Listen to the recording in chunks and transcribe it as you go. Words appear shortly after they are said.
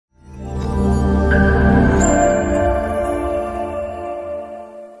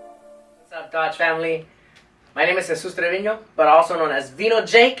Dodge family. My name is Jesus Trevino, but also known as Vino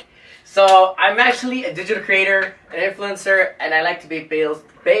Jake. So I'm actually a digital creator, an influencer, and I like to be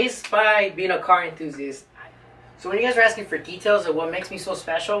based by being a car enthusiast. So when you guys are asking for details of what makes me so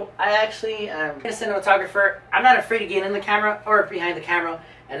special, I actually am a cinematographer. I'm not afraid to get in the camera or behind the camera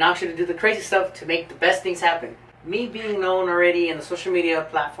and actually do the crazy stuff to make the best things happen. Me being known already in the social media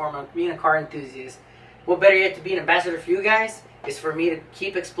platform of being a car enthusiast, what better yet to be an ambassador for you guys is for me to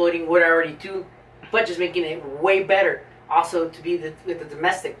keep exploiting what I already do, but just making it way better. Also to be with the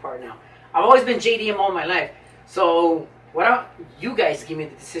domestic part now. I've always been JDM all my life, so why don't you guys give me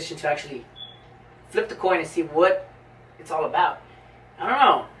the decision to actually flip the coin and see what it's all about. I don't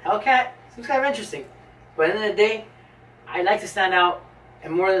know, Hellcat seems kind of interesting, but at the end of the day, I like to stand out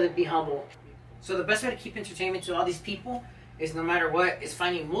and more than be humble. So the best way to keep entertainment to all these people is, no matter what, is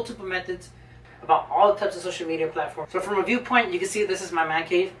finding multiple methods about all the types of social media platforms. So from a viewpoint, you can see this is my man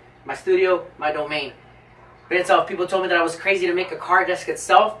cave, my studio, my domain. But itself, people told me that I was crazy to make a car desk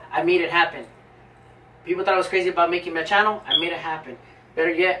itself. I made it happen. People thought I was crazy about making my channel. I made it happen.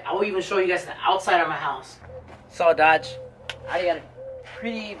 Better yet, I will even show you guys the outside of my house. So Dodge, I got a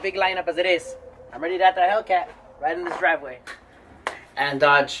pretty big lineup as it is. I'm ready to have the Hellcat right in this driveway. And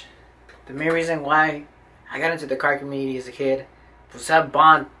Dodge, the main reason why I got into the car community as a kid was to have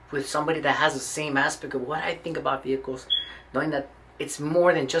bond with somebody that has the same aspect of what I think about vehicles, knowing that it's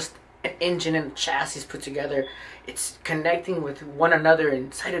more than just an engine and chassis put together. It's connecting with one another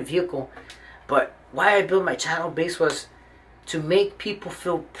inside a vehicle. But why I built my channel base was to make people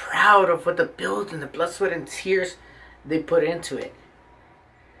feel proud of what the build and the blood, sweat, and tears they put into it.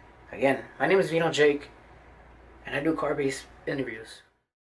 Again, my name is Vino Jake, and I do car-based interviews.